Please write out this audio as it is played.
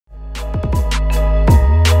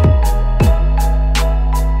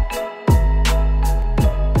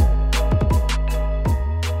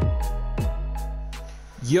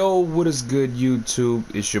Yo, what is good, YouTube?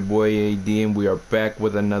 It's your boy AD and we are back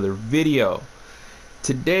with another video.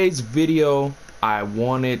 Today's video, I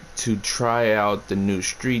wanted to try out the new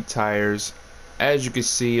street tires. As you can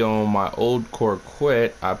see on my old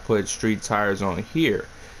Corvette, I put street tires on here,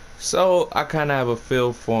 so I kind of have a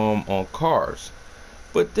feel for them on cars.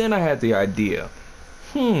 But then I had the idea,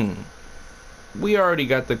 we already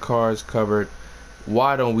got the cars covered,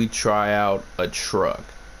 why don't we try out a truck?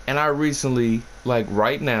 And I recently, like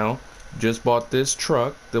right now, just bought this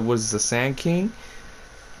truck that was the Sandking.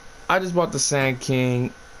 I just bought the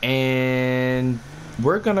Sandking and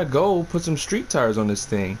we're gonna go put some street tires on this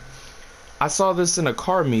thing. I saw this in a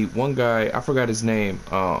car meet. One guy, I forgot his name.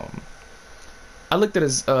 I looked at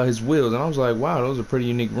his wheels and I was like, wow, those are pretty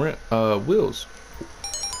unique wheels.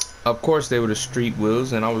 Of course, they were the street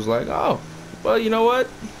wheels, and I was like, oh, well, you know what?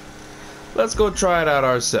 Let's go try it out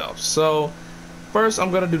ourselves. So first,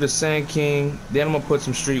 I'm gonna do the Sandking. Then I'm gonna put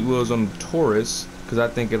some street wheels on the Taurus because I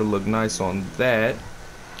think it'll look nice on that.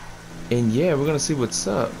 And yeah, we're gonna see what's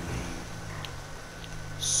up.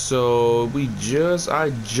 So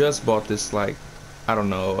I just bought this, like, I don't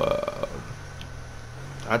know,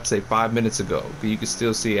 I'd say 5 minutes ago. You can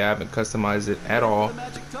still see I haven't customized it at all.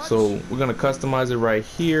 So we're gonna customize it right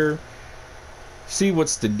here. See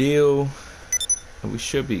what's the deal. And we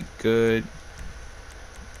should be good.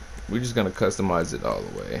 We're just gonna customize it all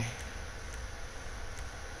the way.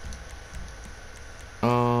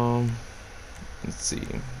 Let's see.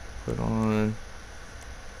 Put on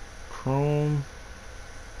chrome.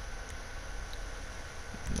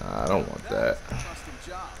 Nah, I don't want that.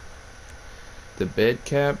 The bed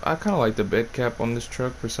cap. I kind of like the bed cap on this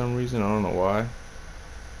truck for some reason. I don't know why.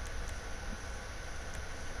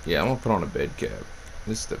 Yeah, I'm gonna put on a bed cap.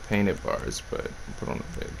 This is the painted bars, but I'll put on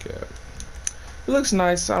a bed cap. It looks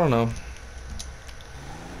nice. I don't know.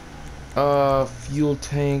 Fuel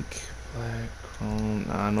tank, black chrome.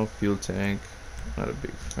 Nah, no fuel tank. Not a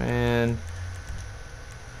big fan.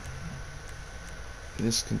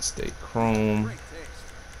 This can stay chrome.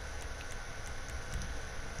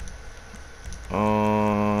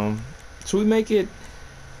 Should we make it?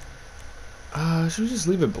 Should we just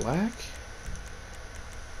leave it black?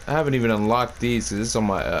 I haven't even unlocked these because this is on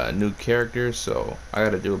my new character, so I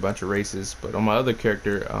gotta do a bunch of races. But on my other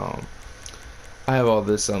character, I have all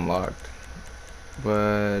this unlocked.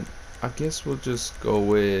 But I guess we'll just go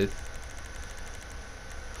with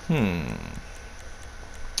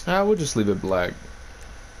we'll just leave it black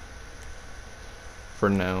for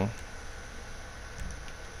now.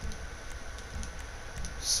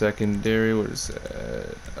 Secondary, what is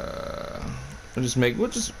that? We'll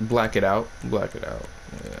just black it out. Black it out.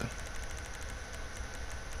 Yeah.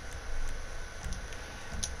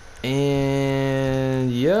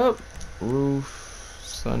 And yep, roof,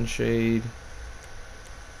 sunshade.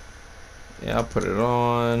 Yeah, I'll put it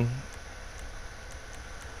on.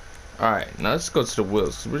 Alright, now let's go to the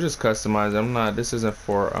wheels, 'cause we're just customizing. This isn't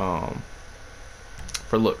for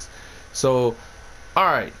looks. So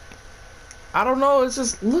alright, I don't know, it's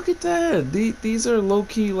just, look at that. These are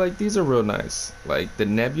low-key, like, these are real nice. Like the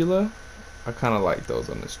Nebula, I kind of like those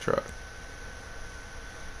on this truck.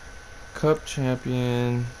 Cup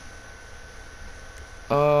champion.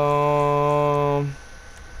 I'll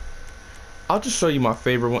just show you my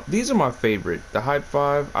favorite one. These are my favorite. The Hype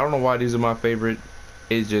 5, I don't know why these are my favorite.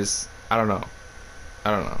 It's just, I don't know.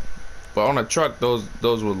 But on a truck, those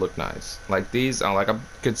would look nice. Like these, I'm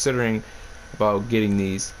considering about getting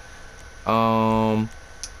these.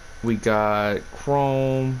 We got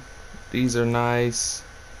chrome. These are nice.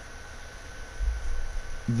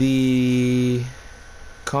 The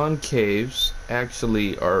concaves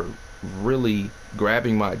actually are really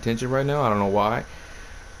grabbing my attention right now. I don't know why.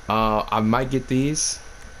 I might get these.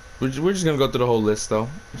 We're just gonna go through the whole list, though.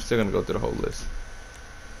 We're still gonna go through the whole list.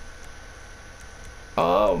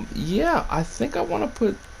 Yeah, I think I want to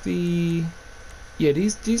put the. Yeah,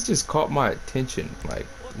 these just caught my attention, like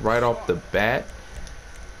right off the bat.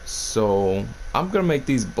 So I'm gonna make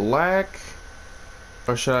these black,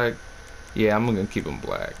 or should I? Yeah, I'm gonna keep them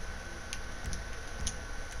black.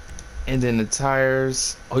 And then the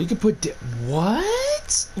tires. Oh, you can put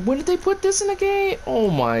what? When did they put this in the game? Oh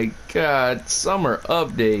my God! Summer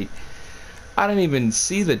update. I didn't even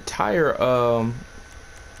see the tire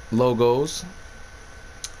logos.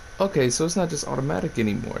 Okay, so it's not just automatic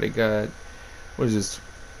anymore. They got, what is this?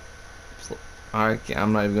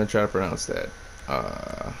 I'm not even gonna try to pronounce that.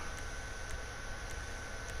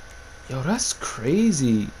 Yo, that's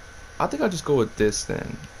crazy. I think I'll just go with this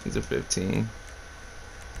then. These are 15.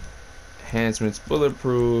 Enhancements,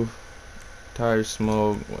 bulletproof, tire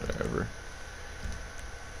smoke, whatever.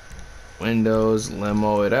 Windows,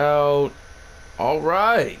 limo it out. All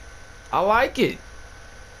right, I like it.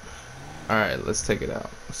 All right, let's take it out.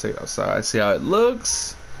 Let's take it outside, see how it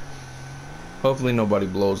looks. Hopefully nobody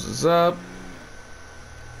blows us up.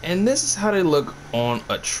 And this is how they look on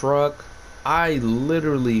a truck. I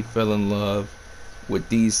literally fell in love with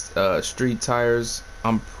these street tires.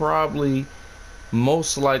 I'm probably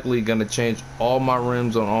most likely gonna change all my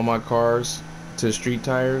rims on all my cars to street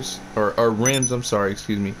tires, or rims, I'm sorry,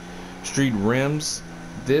 excuse me, street rims.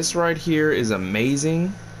 This right here is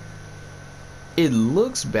amazing. It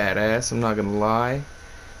looks badass, I'm not gonna lie.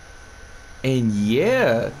 And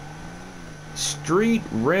yeah, street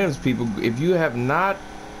rims, people, if you have not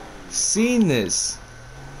seen this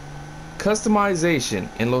customization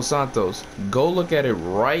in Los Santos, go look at it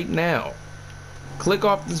right now. Click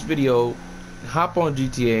off this video, hop on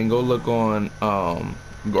GTA and go look on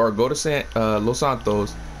or go to Los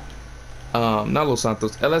Santos, not Los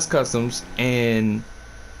Santos, LS Customs, and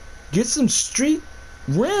get some street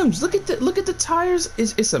rims. Look at the tires.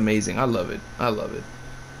 It's amazing. I love it. I love it.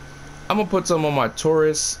 I'm gonna put some on my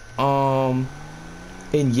Taurus.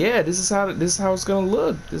 And yeah, this is how it's gonna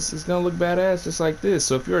look. This is gonna look badass, just like this.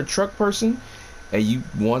 So if you're a truck person and you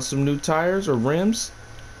want some new tires or rims,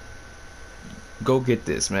 go get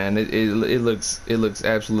this, man. It looks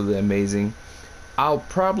absolutely amazing. I'll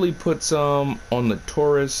probably put some on the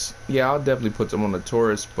Taurus. Yeah, I'll definitely put some on the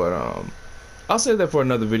Taurus, but I'll save that for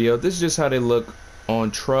another video. This is just how they look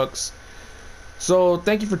on trucks. So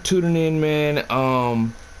thank you for tuning in,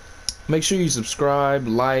 man. Make sure you subscribe,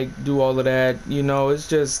 like, do all of that. You know, it's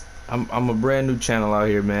just I'm a brand new channel out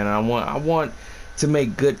here, man. I want to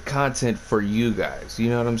make good content for you guys. You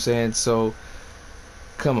know what I'm saying? So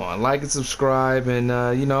come on, like and subscribe,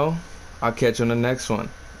 and you know, I'll catch you on the next one.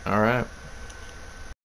 All right.